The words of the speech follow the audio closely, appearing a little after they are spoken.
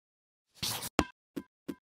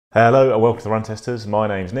Hello and welcome to the Run Testers. My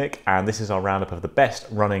name's Nick and this is our roundup of the best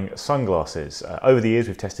running sunglasses. Over the years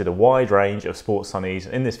we've tested a wide range of sports sunnies.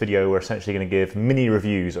 In this video we're essentially going to give mini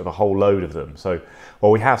reviews of a whole load of them. So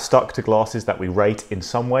while we have stuck to glasses that we rate in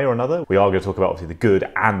some way or another, we are going to talk about obviously the good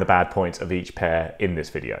and the bad points of each pair in this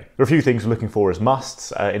video. There are a few things we're looking for as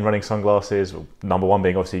musts in running sunglasses. Number one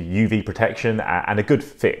being obviously UV protection and a good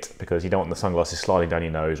fit, because you don't want the sunglasses sliding down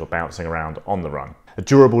your nose or bouncing around on the run. A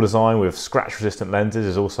durable design with scratch-resistant lenses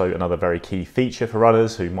is also another very key feature for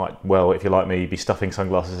runners who might, well, if you're like me, be stuffing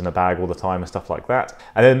sunglasses in a bag all the time and stuff like that.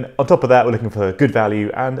 And then on top of that, we're looking for good value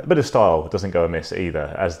and a bit of style. It doesn't go amiss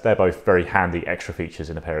either, as they're both very handy extra features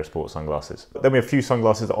in a pair of sports sunglasses. But then we have a few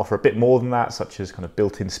sunglasses that offer a bit more than that, such as kind of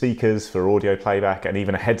built-in speakers for audio playback and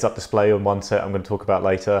even a heads-up display on one set I'm going to talk about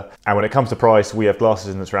later. And when it comes to price, we have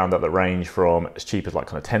glasses in this roundup that range from as cheap as like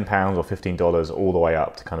kind of £10 or $15 all the way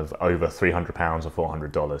up to kind of over £300 or $400.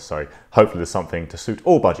 So hopefully there's something to suit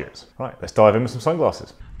all budgets. Right, let's dive in with some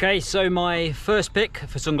sunglasses. Okay, so my first pick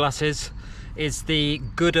for sunglasses is the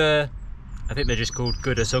Goodr, I think they're just called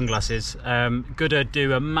Goodr sunglasses. Goodr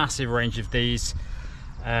do a massive range of these.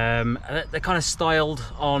 They're kind of styled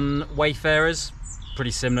on wayfarers,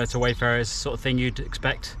 pretty similar to wayfarers, sort of thing you'd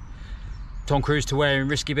expect Tom Cruise to wear in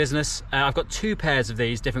risky business. I've got two pairs of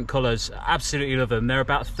these, different colours. Absolutely love them. They're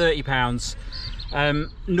about £30.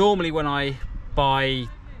 Normally when I buy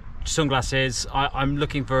sunglasses, I'm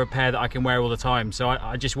looking for a pair that I can wear all the time, so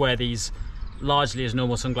I just wear these largely as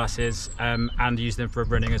normal sunglasses and use them for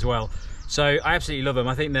running as well. So I absolutely love them.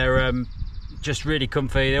 I think they're just really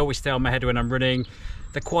comfy. They always stay on my head when I'm running.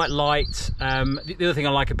 They're quite light. The other thing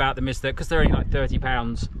I like about them is that because they're only like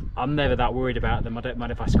 £30, I'm never that worried about them. I don't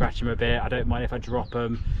mind if I scratch them a bit. I don't mind if I drop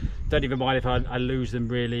them. Don't even mind if I lose them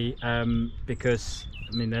really, because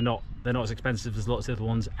I mean they're not as expensive as lots of the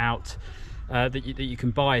ones out that you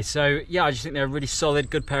can buy. So yeah, I just think they're a really solid,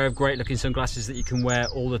 good pair of great looking sunglasses that you can wear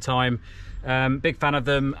all the time. Big fan of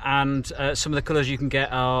them, and some of the colours you can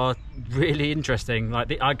get are really interesting.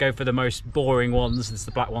 Like I go for the most boring ones. There's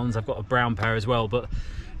the black ones. I've got a brown pair as well, but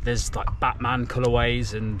there's like Batman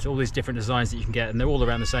colourways and all these different designs that you can get, and they're all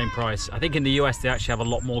around the same price. I think in the US they actually have a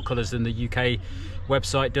lot more colours than the UK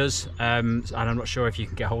website does, and I'm not sure if you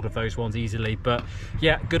can get hold of those ones easily, but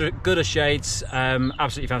yeah, Goodr shades,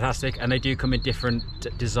 absolutely fantastic, and they do come in different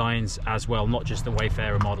designs as well, not just the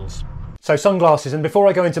Wayfarer models. So sunglasses, and before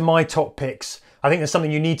I go into my top picks, I think there's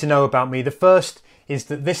something you need to know about me. The first is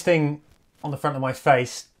that this thing on the front of my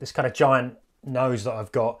face, this kind of giant nose that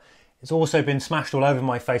I've got, it's also been smashed all over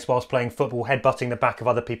my face whilst playing football, headbutting the back of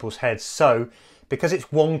other people's heads. So, because it's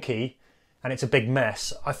wonky and it's a big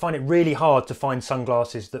mess, I find it really hard to find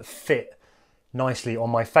sunglasses that fit nicely on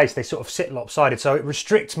my face. They sort of sit lopsided, so it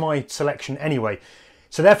restricts my selection anyway.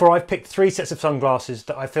 So therefore I've picked three sets of sunglasses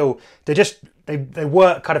that I feel they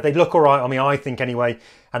work, kind of, they look all right on me, I think anyway,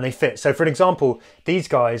 and they fit. So for example, these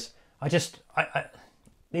guys,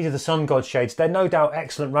 these are the SunGod shades. They're no doubt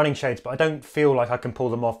excellent running shades, but I don't feel like I can pull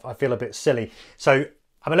them off. I feel a bit silly. So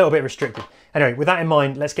I'm a little bit restricted. Anyway, with that in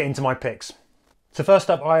mind, let's get into my picks. So first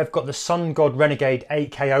up, I have got the SunGod Renegade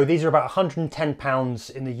 8KO. These are about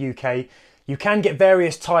 £110 in the UK. You can get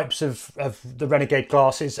various types of the Renegade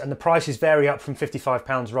glasses, and the prices vary up from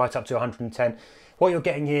 £55 right up to 110. What you're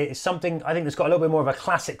getting here is something, I think, that's got a little bit more of a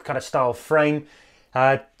classic kind of style frame,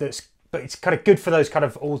 but it's kind of good for those kind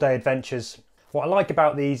of all-day adventures. What I like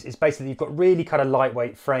about these is basically you've got really kind of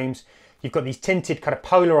lightweight frames. You've got these tinted kind of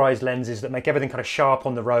polarized lenses that make everything kind of sharp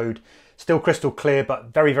on the road, still crystal clear,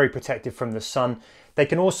 but very, very protective from the sun. They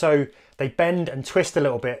can also, they bend and twist a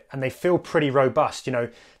little bit, and they feel pretty robust. You know,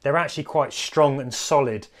 they're actually quite strong and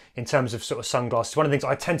solid in terms of sort of sunglasses. One of the things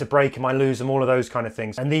I tend to break them, I lose them, all of those kind of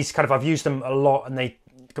things. And these kind of, I've used them a lot, and they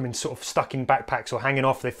come in sort of stuck in backpacks or hanging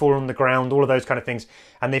off, they fall on the ground, all of those kind of things,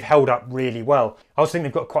 and they've held up really well. I also think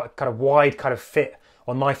they've got quite a kind of wide kind of fit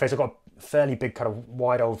on my face. I've got a fairly big kind of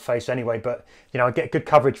wide old face anyway, but you know, I get good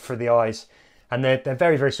coverage for the eyes, and they're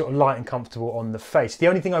very, very sort of light and comfortable on the face. The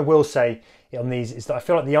only thing I will say on these is that I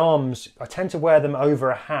feel like the arms, I tend to wear them over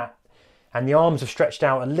a hat, and the arms have stretched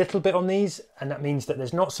out a little bit on these, and that means that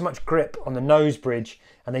there's not so much grip on the nose bridge,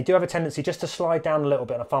 and they do have a tendency just to slide down a little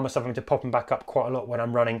bit, and I find myself having to pop them back up quite a lot when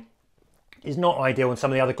I'm running. It's not ideal, and some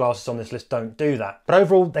of the other glasses on this list don't do that. But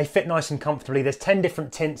overall, they fit nice and comfortably. There's 10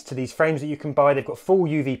 different tints to these frames that you can buy. They've got full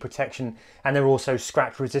UV protection, and they're also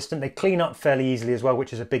scratch resistant. They clean up fairly easily as well,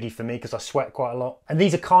 which is a biggie for me because I sweat quite a lot. And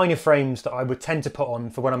these are kind of frames that I would tend to put on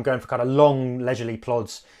for when I'm going for kind of long, leisurely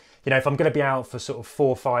plods. You know, if I'm going to be out for sort of 4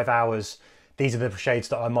 or 5 hours, these are the shades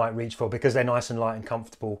that I might reach for because they're nice and light and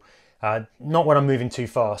comfortable. Not when I'm moving too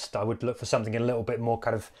fast. I would look for something a little bit more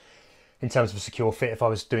kind of in terms of a secure fit if I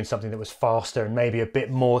was doing something that was faster and maybe a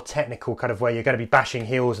bit more technical, kind of where you're going to be bashing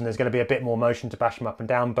heels and there's going to be a bit more motion to bash them up and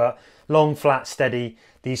down. But long, flat, steady,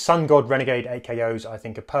 these SunGod Renegade 8KOs I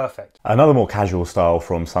think are perfect. Another more casual style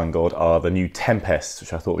from SunGod are the new Tempests,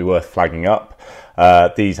 which I thought would be worth flagging up.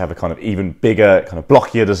 These have a kind of even bigger, kind of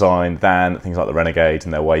blockier design than things like the Renegades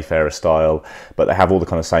and their Wayfarer style, but they have all the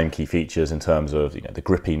kind of same key features in terms of, you know, the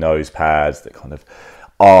grippy nose pads, the kind of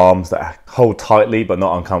arms that hold tightly but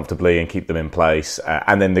not uncomfortably and keep them in place,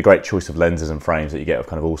 and then the great choice of lenses and frames that you get of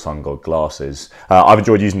kind of all SunGod glasses. I've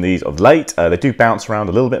enjoyed using these of late. They do bounce around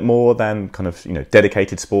a little bit more than kind of, you know,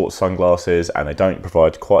 dedicated sports sunglasses, and they don't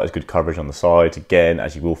provide quite as good coverage on the sides, again,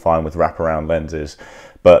 as you will find with wraparound lenses.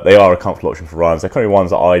 But they are a comfortable option for runs. They're kind of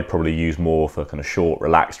ones that I'd probably use more for kind of short,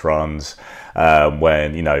 relaxed runs,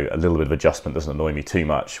 when, you know, a little bit of adjustment doesn't annoy me too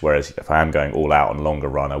much. Whereas if I am going all out on a longer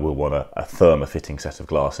run, I will want a firmer fitting set of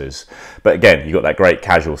glasses. But again, you've got that great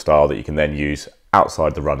casual style that you can then use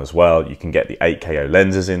outside the run as well. You can get the 8KO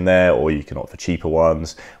lenses in there, or you can opt for cheaper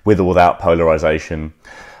ones with or without polarization.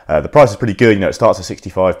 The price is pretty good. You know, it starts at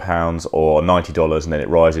 £65 or $90, and then it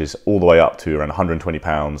rises all the way up to around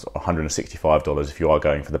 £120 or $165 if you are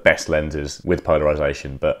going for the best lenses with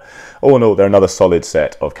polarization. But all in all, they're another solid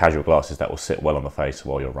set of casual glasses that will sit well on the face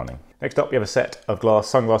while you're running. Next up, we have a set of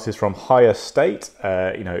sunglasses from Higher State.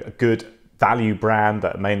 You know, a good value brand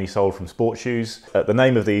that mainly sold from sports shoes. The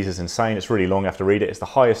name of these is insane. It's really long. I have to read it. It's the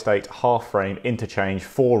Higher State half frame Interchange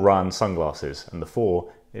 4-run sunglasses, and the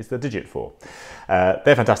 4 is the digit 4.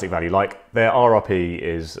 They're fantastic value. Like, their RRP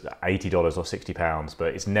is $80 or £60,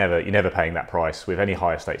 but it's you're never paying that price. With any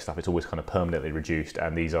Higher State stuff, it's always kind of permanently reduced,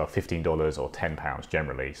 and these are $15 or £10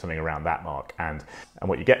 generally, something around that mark. And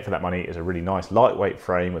what you get for that money is a really nice lightweight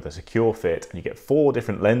frame with a secure fit, and you get 4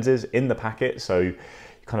 different lenses in the packet. So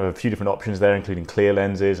kind of a few different options there, including clear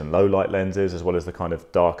lenses and low light lenses, as well as the kind of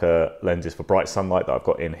darker lenses for bright sunlight that I've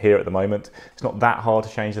got in here at the moment. It's not that hard to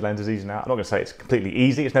change the lenses easy now. I'm not going to say it's completely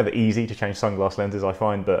easy. It's never easy to change sunglass lenses, I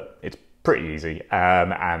find, but it's pretty easy.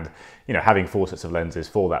 And you know, having 4 sets of lenses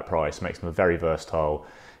for that price makes them a very versatile,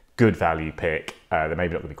 good value pick. They're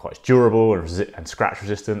maybe not going to be quite as durable and scratch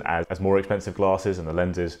resistant as more expensive glasses, and the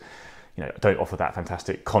lenses, you know, don't offer that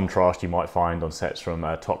fantastic contrast you might find on sets from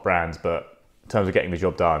top brands, but in terms of getting the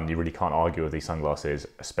job done, you really can't argue with these sunglasses,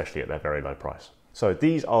 especially at their very low price. So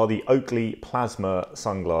these are the Oakley Plazma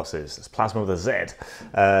sunglasses. It's Plasma with a Z.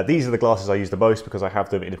 These are the glasses I use the most because I have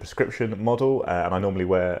them in a prescription model, and I normally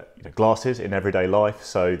wear, you know, glasses in everyday life,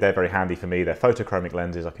 so they're very handy for me. They're photochromic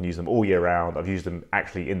lenses. I can use them all year round. I've used them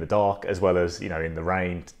actually in the dark as well as, you know, in the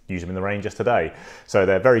rain. Use them in the rain just today. So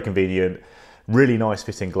they're very convenient. Really nice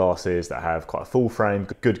fitting glasses that have quite a full frame,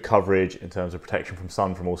 good coverage in terms of protection from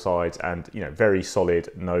sun from all sides, and, you know, very solid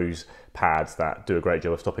nose pads that do a great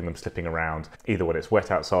job of stopping them slipping around, either when it's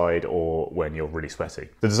wet outside or when you're really sweaty.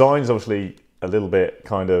 The design is obviously a little bit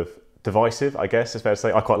kind of divisive, I guess it's fair to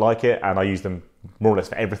say. I quite like it, and I use them more or less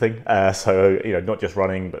for everything. So, you know, not just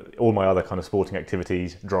running, but all my other kind of sporting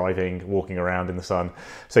activities, driving, walking around in the sun.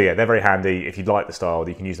 So yeah, they're very handy. If you like the style,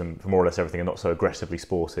 you can use them for more or less everything and not so aggressively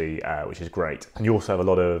sporty, which is great. And you also have a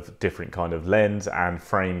lot of different kind of lens and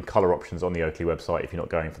frame color options on the Oakley website if you're not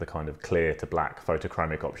going for the kind of clear to black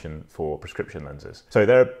photochromic option for prescription lenses. So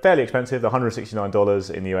they're fairly expensive. They're $169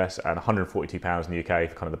 in the US and £142 in the UK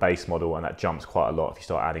for kind of the base model, and that jumps quite a lot if you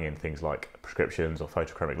start adding in things like prescriptions or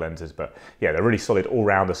photochromic lenses. But yeah, they're really solid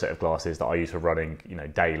all-rounder set of glasses that I use for running, you know,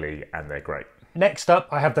 daily, and they're great. Next up,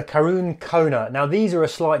 I have the Karun Kona. Now, these are a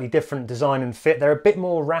slightly different design and fit. They're a bit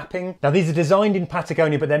more wrapping. Now, these are designed in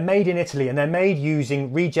Patagonia, but they're made in Italy, and they're made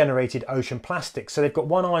using regenerated ocean plastics. So they've got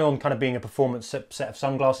one eye on kind of being a performance set of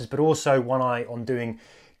sunglasses, but also one eye on doing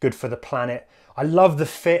good for the planet. I love the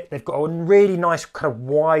fit. They've got a really nice kind of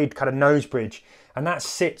wide kind of nose bridge, and that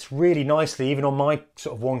sits really nicely even on my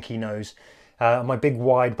sort of wonky nose, my big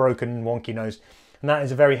wide broken wonky nose. And that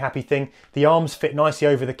is a very happy thing. The arms fit nicely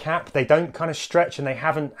over the cap. They don't kind of stretch, and they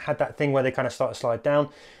haven't had that thing where they kind of start to slide down.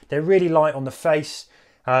 They're really light on the face.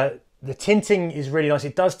 The tinting is really nice.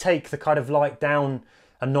 It does take the kind of light down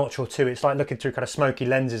a notch or two. It's like looking through kind of smoky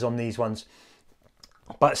lenses on these ones.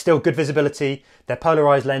 But still good visibility. They're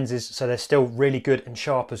polarized lenses, so they're still really good and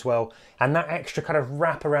sharp as well. And that extra kind of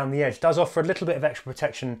wrap around the edge does offer a little bit of extra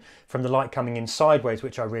protection from the light coming in sideways,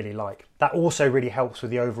 which I really like. That also really helps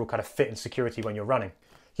with the overall kind of fit and security when you're running.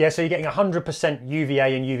 Yeah, so you're getting 100%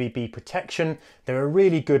 UVA and UVB protection. They're a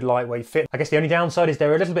really good lightweight fit. I guess the only downside is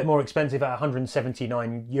they're a little bit more expensive at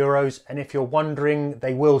 €179. And if you're wondering,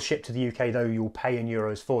 they will ship to the UK, though you'll pay in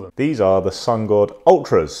euros for them. These are the SunGod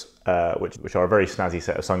Ultras, which are a very snazzy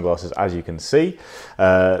set of sunglasses, as you can see.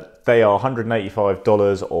 They are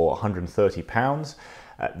 $185 or £130.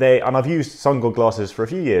 And I've used SunGod glasses for a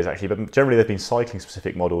few years actually, but generally they've been cycling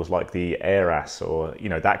specific models like the Airas or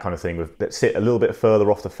that kind of thing that sit a little bit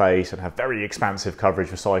further off the face and have very expansive coverage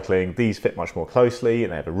for cycling. These fit much more closely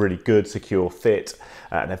and they have a really good secure fit,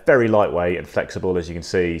 and they're very lightweight and flexible, as you can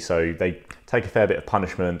see, so they take a fair bit of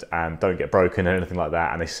punishment and don't get broken or anything like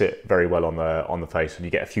that, and they sit very well on the face, and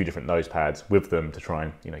you get a few different nose pads with them to try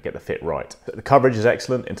and get the fit right. The coverage is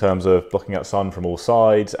excellent in terms of blocking out sun from all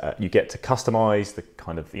sides. You get to customize the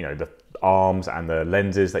kind of the arms and the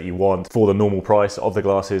lenses that you want for the normal price of the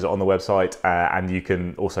glasses on the website, and you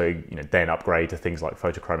can also then upgrade to things like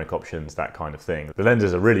photochromic options, that kind of thing. The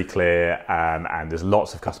lenses are really clear, and there's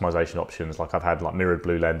lots of customization options. Like I've had like mirrored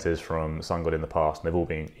blue lenses from SunGod in the past, and they've all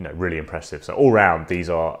been really impressive. So all round, these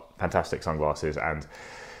are fantastic sunglasses, and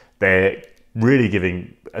they're really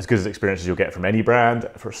giving as good an experience as you'll get from any brand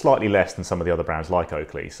for slightly less than some of the other brands like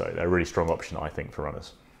Oakley. So they're a really strong option, I think, for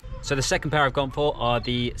runners. So the second pair I've gone for are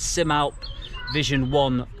the CIMALP Vision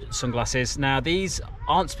 1 sunglasses. Now these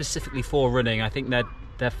aren't specifically for running. I think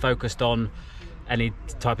they're focused on any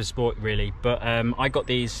type of sport really, but I got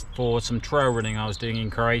these for some trail running I was doing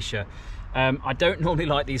in Croatia. I don't normally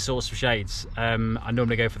like these sorts of shades. I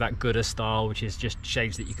normally go for that Goodr style, which is just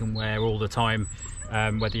shades that you can wear all the time,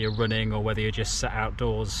 whether you're running or whether you're just sat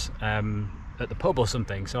outdoors at the pub or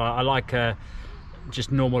something. So I like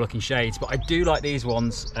just normal looking shades, but I do like these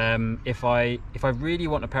ones if I really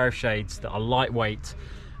want a pair of shades that are lightweight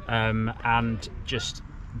and just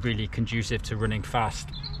really conducive to running fast.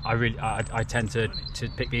 I tend to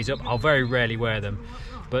pick these up. I'll very rarely wear them,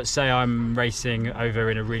 but say I'm racing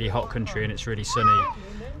over in a really hot country and it's really sunny,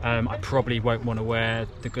 I probably won't want to wear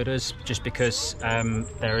the Goodrs just because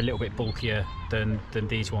they're a little bit bulkier than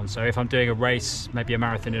these ones. So if I'm doing a race, maybe a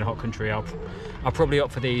marathon in a hot country, I'll probably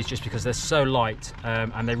opt for these just because they're so light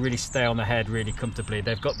and they really stay on the head really comfortably.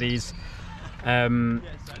 They've got these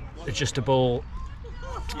adjustable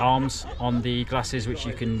arms on the glasses which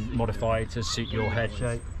you can modify to suit your head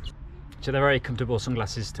shape. So they're very comfortable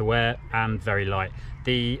sunglasses to wear and very light.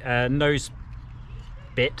 The nose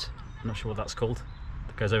bit, I'm not sure what that's called,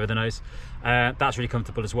 that goes over the nose, that's really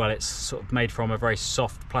comfortable as well. It's sort of made from a very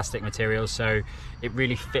soft plastic material, so it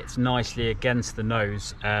really fits nicely against the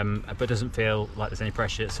nose, but doesn't feel like there's any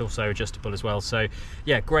pressure. It's also adjustable as well. So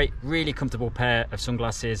yeah, great, really comfortable pair of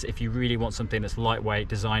sunglasses if you really want something that's lightweight,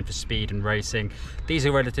 designed for speed and racing. These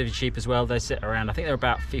are relatively cheap as well. They sit around, I think they're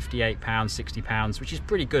about £58, £60, which is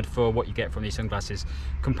pretty good for what you get from these sunglasses.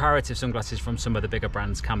 Comparative sunglasses from some of the bigger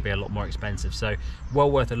brands can be a lot more expensive, so well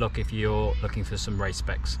worth a look if you're looking for some race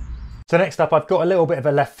specs. So next up, I've got a little bit of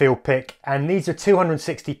a left field pick, and these are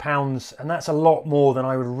 £260, and that's a lot more than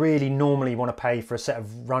I would really normally want to pay for a set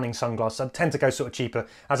of running sunglasses. I tend to go sort of cheaper.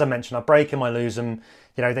 As I mentioned, I break them, I lose them.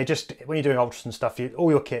 They just, when you're doing ultras and stuff,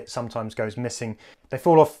 all your kit sometimes goes missing. They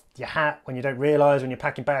fall off your hat when you don't realise, when you're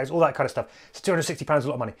packing bags, all that kind of stuff. So £260 is a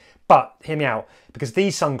lot of money. But hear me out, because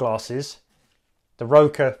these sunglasses, the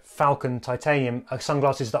Roka Falcon Titanium, are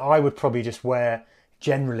sunglasses that I would probably just wear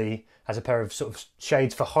generally as a pair of sort of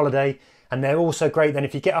shades for holiday. And they're also great then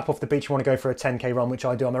if you get up off the beach, you want to go for a 10k run, which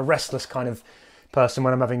I do. I'm a restless kind of person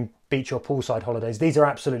when I'm having beach or poolside holidays. These are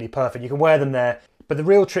absolutely perfect. You can wear them there. But the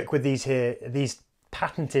real trick with these here, these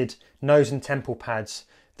patented nose and temple pads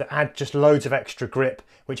that add just loads of extra grip,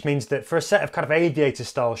 which means that for a set of kind of aviator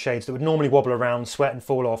style shades that would normally wobble around, sweat and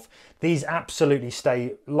fall off, these absolutely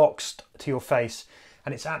stay locked to your face.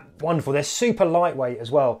 And it's wonderful. They're super lightweight as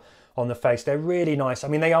well on the face. They're really nice. I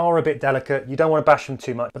mean, they are a bit delicate. You don't want to bash them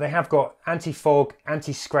too much, but they have got anti-fog,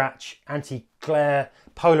 anti-scratch, anti-glare,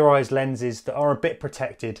 polarized lenses that are a bit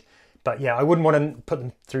protected. But yeah, I wouldn't want to put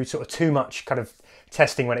them through sort of too much kind of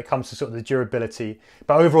testing when it comes to sort of the durability.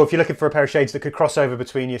 But overall, if you're looking for a pair of shades that could cross over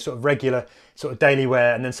between your sort of regular sort of daily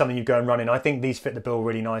wear and then something you go and run in, I think these fit the bill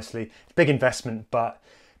really nicely. Big investment, but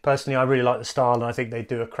personally, I really like the style and I think they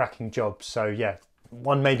do a cracking job. So yeah,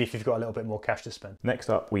 one maybe if you've got a little bit more cash to spend. Next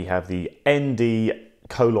up, we have the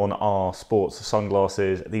ND:R sports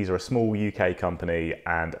sunglasses. These are a small UK company,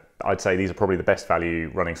 and I'd say these are probably the best value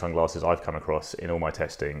running sunglasses I've come across in all my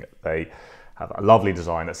testing. They have a lovely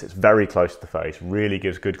design that sits very close to the face, really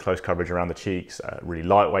gives good close coverage around the cheeks, really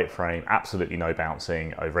lightweight frame, absolutely no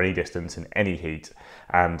bouncing over any distance in any heat,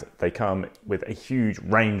 and they come with a huge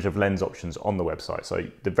range of lens options on the website. So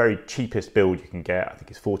the very cheapest build you can get, I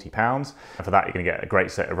think, is £40, and for that you're going to get a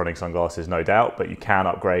great set of running sunglasses, no doubt, but you can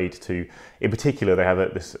upgrade to, in particular, they have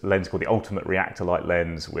this lens called the Ultimate Reactor Light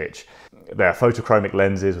lens, which They're photochromic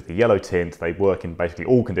lenses with the yellow tint. They work in basically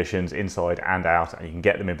all conditions, inside and out, and you can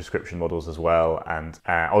get them in prescription models as well. And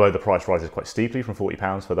although the price rises quite steeply from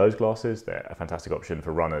 £40 for those glasses, they're a fantastic option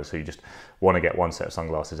for runners who just want to get one set of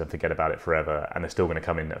sunglasses and forget about it forever, and they're still going to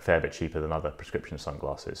come in a fair bit cheaper than other prescription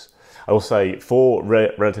sunglasses. I will say for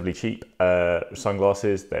relatively cheap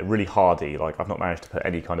sunglasses, they're really hardy. Like, I've not managed to put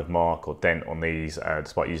any kind of mark or dent on these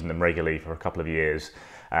despite using them regularly for a couple of years.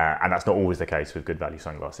 And that's not always the case with good value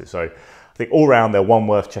sunglasses. So I think all round they're one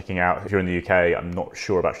worth checking out. If you're in the UK, I'm not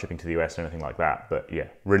sure about shipping to the US or anything like that, but yeah,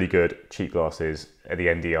 really good, cheap glasses, the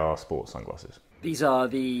NDR sports sunglasses. These are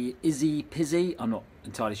the Izipizi, I'm not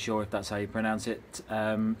entirely sure if that's how you pronounce it,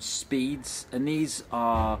 Speeds, and these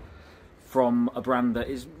are from a brand that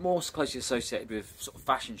is more closely associated with sort of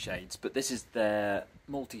fashion shades, but this is their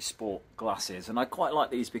multi-sport glasses, and I quite like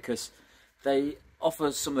these because they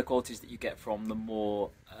offer some of the qualities that you get from the more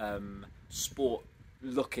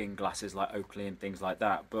sport-looking glasses like Oakley and things like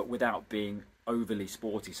that, but without being overly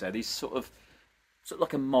sporty. So these sort of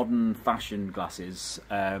like a modern fashion glasses,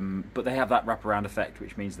 but they have that wraparound effect,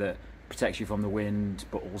 which means that it protects you from the wind,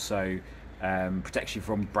 but also protects you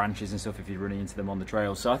from branches and stuff if you're running into them on the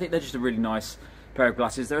trail. So I think they're just a really nice pair of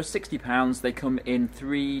glasses. They're £60. They come in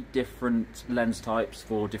 3 different lens types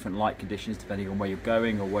for different light conditions depending on where you're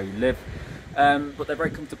going or where you live, but they're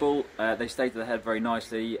very comfortable. They stay to the head very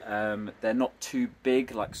nicely. They're not too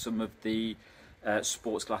big like some of the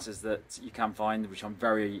sports glasses that you can find, which I'm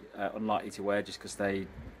very unlikely to wear just because they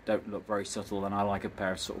don't look very subtle, and I like a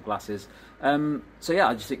pair of subtle glasses. So yeah,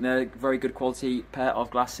 I just think they're a very good quality pair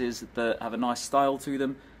of glasses that have a nice style to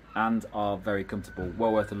them and are very comfortable.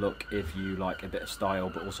 Well worth a look if you like a bit of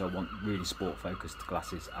style but also want really sport focused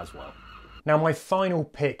glasses as well. Now my final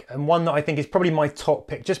pick, and one that I think is probably my top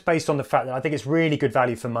pick, just based on the fact that I think it's really good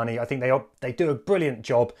value for money. I think they do a brilliant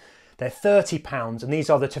job. They're £30, and these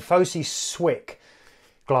are the Tifosi Swick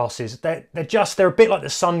glasses. They're a bit like the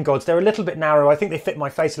SunGods. They're a little bit narrow. I think they fit my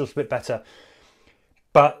face a little bit better,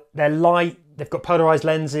 but they're light. They've got polarized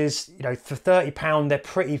lenses. You know, for £30, they're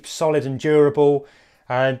pretty solid and durable.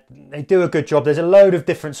 They do a good job. There's a load of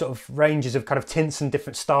different sort of ranges of kind of tints and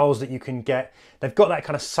different styles that you can get. They've got that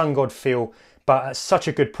kind of SunGod feel, but at such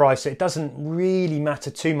a good price. It doesn't really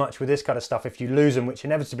matter too much with this kind of stuff. If you lose them, which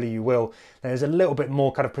inevitably you will, there's a little bit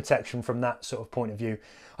more kind of protection from that sort of point of view.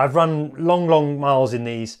 I've run long miles in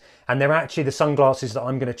these, and they're actually the sunglasses that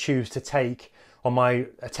I'm going to choose to take on my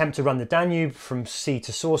attempt to run the Danube from sea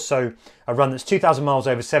to source. So a run that's 2,000 miles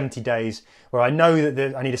over 70 days, where I know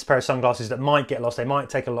that I need a pair of sunglasses that might get lost. They might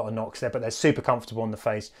take a lot of knocks there, but they're super comfortable on the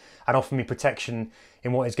face and offer me protection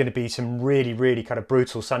in what is going to be some really kind of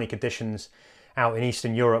brutal sunny conditions out in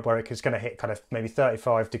Eastern Europe, where it's going to hit kind of maybe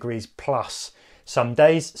 35 degrees plus some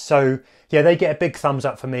days. So yeah, they get a big thumbs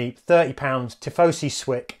up for me. £30, Tifosi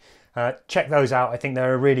Swick. Check those out. I think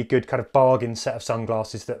they're a really good kind of bargain set of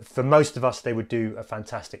sunglasses that for most of us they would do a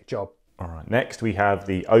fantastic job. All right, next we have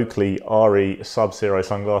the Oakley Re SubZero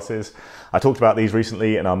sunglasses. I talked about these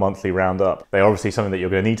recently in our monthly roundup. They're obviously something that you're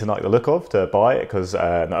going to need to like the look of to buy it, because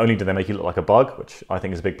not only do they make you look like a bug, which I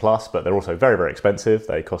think is a big plus, but they're also very expensive.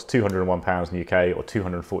 They cost £201 in the UK or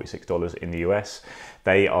 $246 in the US.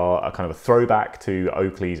 They are a kind of a throwback to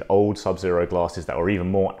Oakley's old SubZero glasses that were even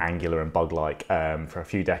more angular and bug-like for a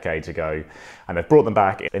few decades ago. And they've brought them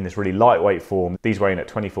back in this really lightweight form. These weigh in at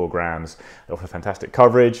 24 grams. They offer fantastic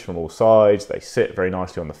coverage from all sides. They sit very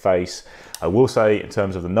nicely on the face. I will say, in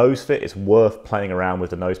terms of the nose fit, it's worth playing around with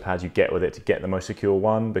the nose pads you get with it to get the most secure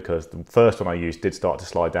one, because the first one I used did start to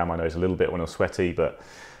slide down my nose a little bit when I was sweaty, but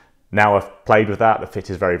now I've played with that, the fit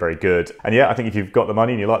is very good. And yeah, I think if you've got the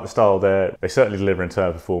money and you like the style, they certainly deliver in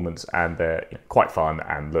terms of performance, and they're quite fun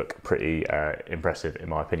and look pretty impressive in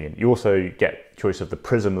my opinion. You also get choice of the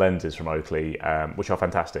prism lenses from Oakley, which are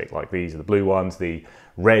fantastic. Like, these are the blue ones. The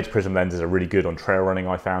red prism lenses are really good on trail running,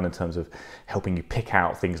 I found, in terms of helping you pick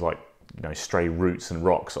out things like, you know, stray roots and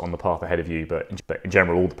rocks on the path ahead of you. But in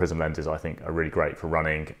general, all the prism lenses I think are really great for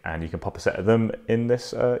running, and you can pop a set of them in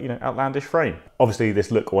this you know, outlandish frame. Obviously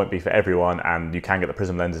this look won't be for everyone, and you can get the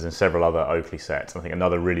prism lenses in several other Oakley sets. I think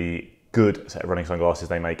another really good set of running sunglasses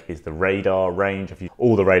they make is the Radar range.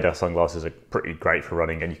 All the Radar sunglasses are pretty great for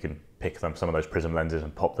running, and you can pick them some of those prism lenses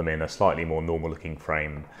and pop them in a slightly more normal looking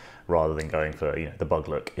frame rather than going for, you know, the bug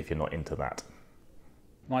look if you're not into that.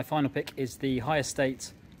 My final pick is the High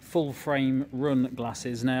Estate full frame run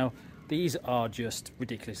glasses. Now these are just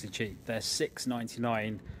ridiculously cheap. They're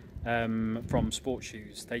 $6.99 from Sport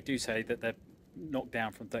Shoes. They do say that they're knocked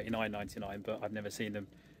down from $39.99, but I've never seen them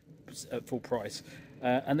at full price,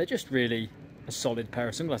 and they're just really a solid pair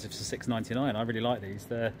of sunglasses for $6.99. I really like these.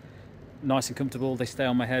 They're nice and comfortable. They stay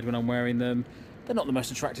on my head when I'm wearing them. They're not the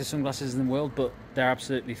most attractive sunglasses in the world, but they're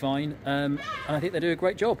absolutely fine. And I think they do a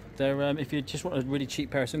great job. They're if you just want a really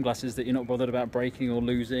cheap pair of sunglasses that you're not bothered about breaking or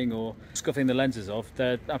losing or scuffing the lenses off,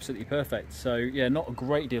 they're absolutely perfect. So yeah, not a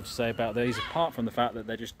great deal to say about these, apart from the fact that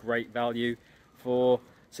they're just great value for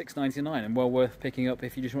 $6.99 and well worth picking up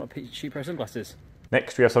if you just want a cheap pair of sunglasses.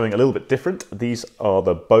 Next, we have something a little bit different. These are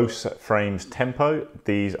the Bose Frames Tempo.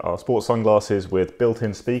 These are sports sunglasses with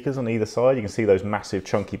built-in speakers on either side. You can see those massive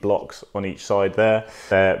chunky blocks on each side there.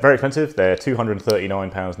 They're very expensive. They're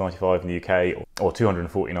 £239.95 in the UK or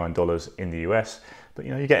 $249 in the US. But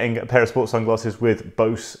you know, you're getting a pair of sports sunglasses with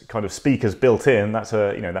Bose kind of speakers built in. That's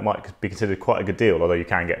a, you know, that might be considered quite a good deal. Although you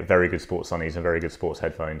can get very good sports sunnies and very good sports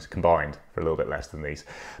headphones combined for a little bit less than these.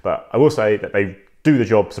 But I will say that they do the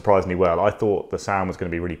job surprisingly well. I thought the sound was going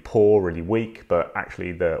to be really poor, really weak, but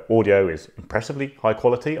actually the audio is impressively high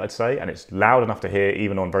quality, I'd say, and it's loud enough to hear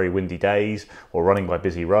even on very windy days or running by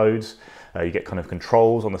busy roads. You get kind of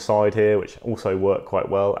controls on the side here, which also work quite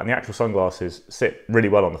well, and the actual sunglasses sit really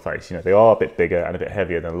well on the face. You know, they are a bit bigger and a bit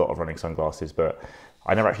heavier than a lot of running sunglasses, but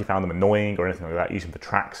I never actually found them annoying or anything like that. Use them for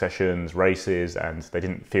track sessions, races, and they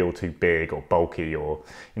didn't feel too big or bulky or,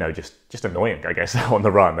 you know, just annoying, I guess, on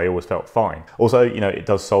the run. They always felt fine. Also, you know, it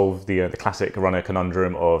does solve the classic runner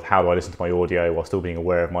conundrum of how do I listen to my audio while still being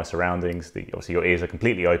aware of my surroundings. Obviously, your ears are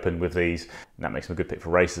completely open with these, and that makes them a good pick for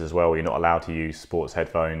races as well, where you're not allowed to use sports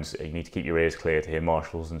headphones. You need to keep your ears clear to hear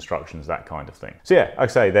marshals' instructions, that kind of thing. So yeah, like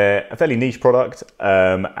I say, they're a fairly niche product,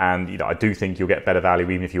 and you know, I do think you'll get better value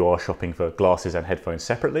even if you are shopping for glasses and headphones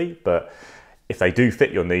separately. But if they do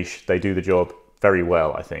fit your niche, they do the job very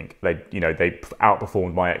well. I think they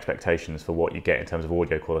outperformed my expectations for what you get in terms of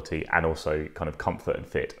audio quality and also kind of comfort and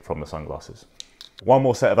fit from the sunglasses. One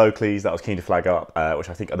more set of Oakleys that I was keen to flag up, which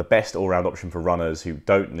I think are the best all-round option for runners who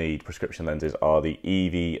don't need prescription lenses, are the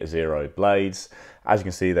EVZero blades. As you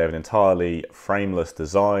can see, they have an entirely frameless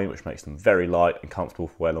design, which makes them very light and comfortable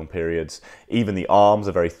for wear long periods. Even the arms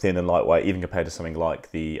are very thin and lightweight, even compared to something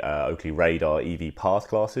like the Oakley Radar EV Path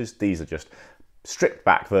glasses. These are just stripped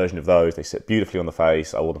back version of those. They sit beautifully on the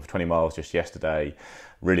face. I wore them for 20 miles just yesterday.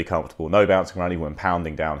 Really comfortable, no bouncing around even when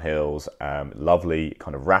pounding down hills. Lovely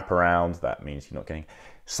kind of wraparound. That means you're not getting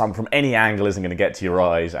sun from any angle isn't going to get to your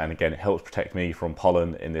eyes, and again, it helps protect me from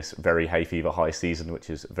pollen in this very hay fever high season, which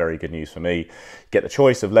is very good news for me. Get the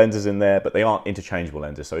choice of lenses in there, but they aren't interchangeable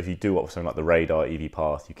lenses, so if you do opt for something like the Radar EV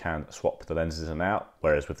Path, you can swap the lenses in and out,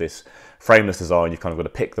 whereas with this frameless design, you've kind of got to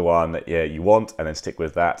pick the one that you want and then stick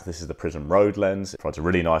with that. This is the Prism Road lens. It provides a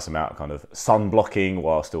really nice amount of kind of sun blocking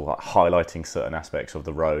while still highlighting certain aspects of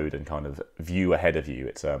the road and kind of view ahead of you.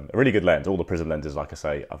 It's a really good lens. All the Prism lenses, like I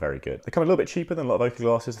say, are very good. They come a little bit cheaper than a lot of Oakley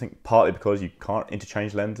glasses, I think partly because you can't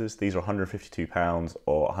interchange lenses. These are £152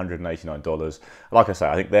 or $189. Like I say,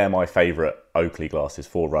 I think they're my favourite Oakley glasses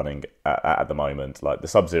for running at the moment. Like the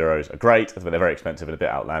SubZeros are great, but they're very expensive and a bit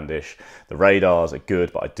outlandish. The Radars are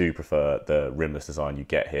good, but I do prefer the rimless design you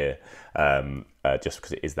get here, just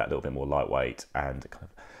because it is that little bit more lightweight and it kind of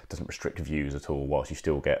doesn't restrict views at all, whilst you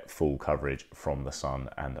still get full coverage from the sun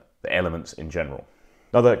and the elements in general.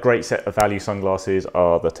 Another great set of value sunglasses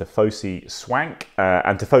are the Tifosi Swank,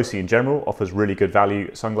 and Tifosi in general offers really good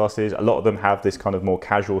value sunglasses. A lot of them have this kind of more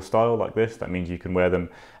casual style like this. That means you can wear them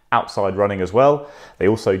outside running as well. They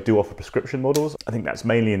also do offer prescription models. I think that's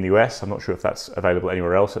mainly in the US. I'm not sure if that's available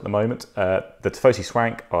anywhere else at the moment. The Tifosi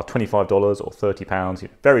Swank are $25 or £30.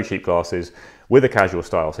 Very cheap glasses with a casual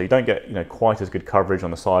style. So you don't get quite as good coverage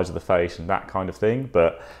on the sides of the face and that kind of thing,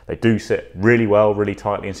 but they do sit really well, really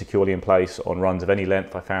tightly and securely in place on runs of any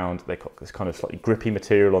length. I found they've got this kind of slightly grippy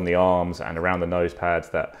material on the arms and around the nose pads.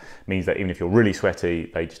 That means that even if you're really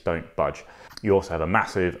sweaty, they just don't budge. You also have a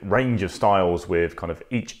massive range of styles with kind of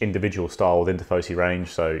each individual style within Tifosi range.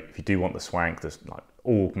 So if you do want the Swank, there's like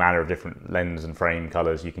all manner of different lens and frame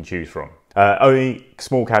colors you can choose from. Only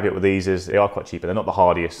small caveat with these is they are quite cheap, but they're not the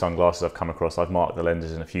hardiest sunglasses I've come across. I've marked the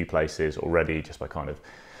lenses in a few places already just by kind of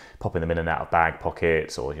popping them in and out of bag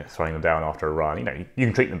pockets or throwing them down after a run. You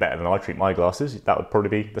can treat them better than I treat my glasses. That would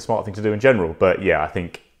probably be the smart thing to do in general. But yeah, I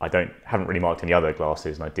think I haven't really marked any other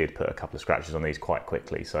glasses, and I did put a couple of scratches on these quite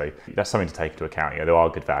quickly. So that's something to take into account. They are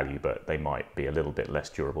good value, but they might be a little bit less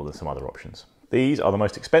durable than some other options. These are the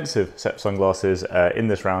most expensive set of sunglasses in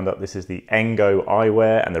this roundup. This is the Engo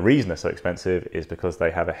Eyewear, and the reason they're so expensive is because they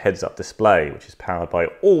have a heads-up display, which is powered by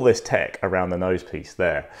all this tech around the nose piece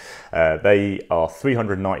there. They are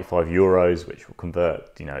 €395, which will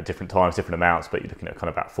convert, at different times, different amounts, but you're looking at kind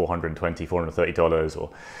of about $420, $430 or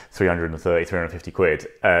 330, 350 quid,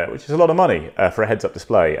 which is a lot of money for a heads-up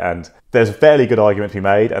display. And there's a fairly good argument to be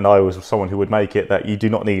made, and I was someone who would make it, that you do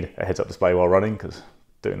not need a heads-up display while running, because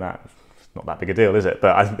doing that not that big a deal, is it?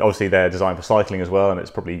 But I think obviously they're designed for cycling as well, and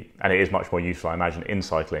it is much more useful, I imagine, in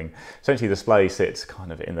cycling. Essentially, the display sits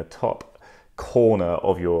kind of in the top corner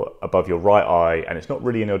of above your right eye, and it's not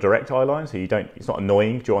really in your direct eye line, so it's not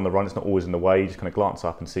annoying during on the run. It's not always in the way. You just kind of glance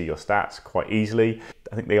up and see your stats quite easily.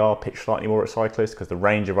 I think they are pitched slightly more at cyclists because the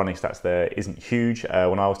range of running stats there isn't huge.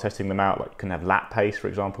 When I was testing them out, like you can have lap pace, for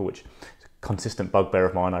example, which consistent bugbear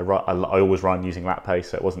of mine. I always run using lap pace,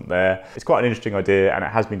 so it wasn't there. It's quite an interesting idea, and it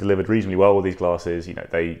has been delivered reasonably well with these glasses. You know,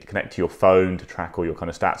 they connect to your phone to track all your kind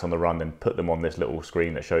of stats on the run, then put them on this little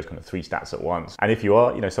screen that shows kind of 3 stats at once. And if you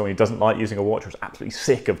are, you know, someone who doesn't like using a watch or is absolutely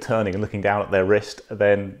sick of turning and looking down at their wrist,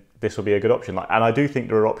 then this will be a good option. And I do think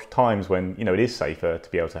there are times when, you know, it is safer to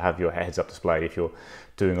be able to have your heads-up display if you're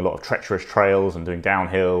doing a lot of treacherous trails and doing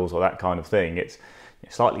downhills or that kind of thing. It's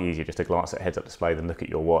slightly easier just to glance at heads-up display than look at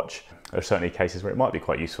your watch. There are certainly cases where it might be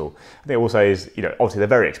quite useful. I think I will say is, you know, obviously they're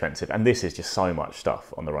very expensive, and this is just so much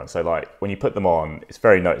stuff on the run. So like when you put them on, it's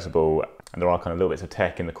very noticeable, and there are kind of little bits of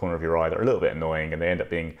tech in the corner of your eye that are a little bit annoying, and they end up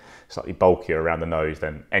being slightly bulkier around the nose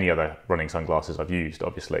than any other running sunglasses I've used,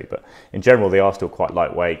 obviously. But in general, they are still quite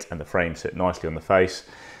lightweight, and the frames sit nicely on the face.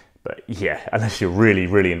 But yeah, unless you're really,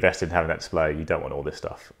 really invested in having that display, you don't want all this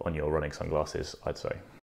stuff on your running sunglasses, I'd say.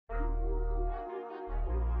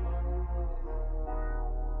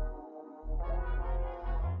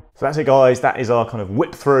 So that's it, guys. That is our kind of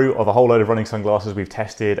whip through of a whole load of running sunglasses we've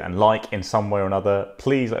tested and like in some way or another.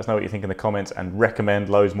 Please let us know what you think in the comments and recommend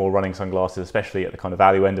loads more running sunglasses, especially at the kind of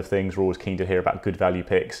value end of things. We're always keen to hear about good value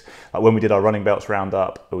picks. Like when we did our running belts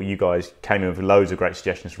roundup, you guys came in with loads of great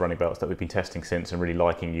suggestions for running belts that we've been testing since and really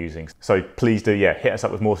liking using. So please do, yeah, hit us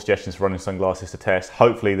up with more suggestions for running sunglasses to test.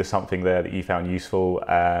 Hopefully there's something there that you found useful.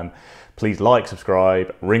 Please like,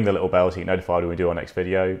 subscribe, ring the little bell so you get notified when we do our next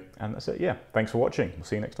video. And that's it, yeah. Thanks for watching. We'll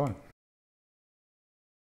see you next time.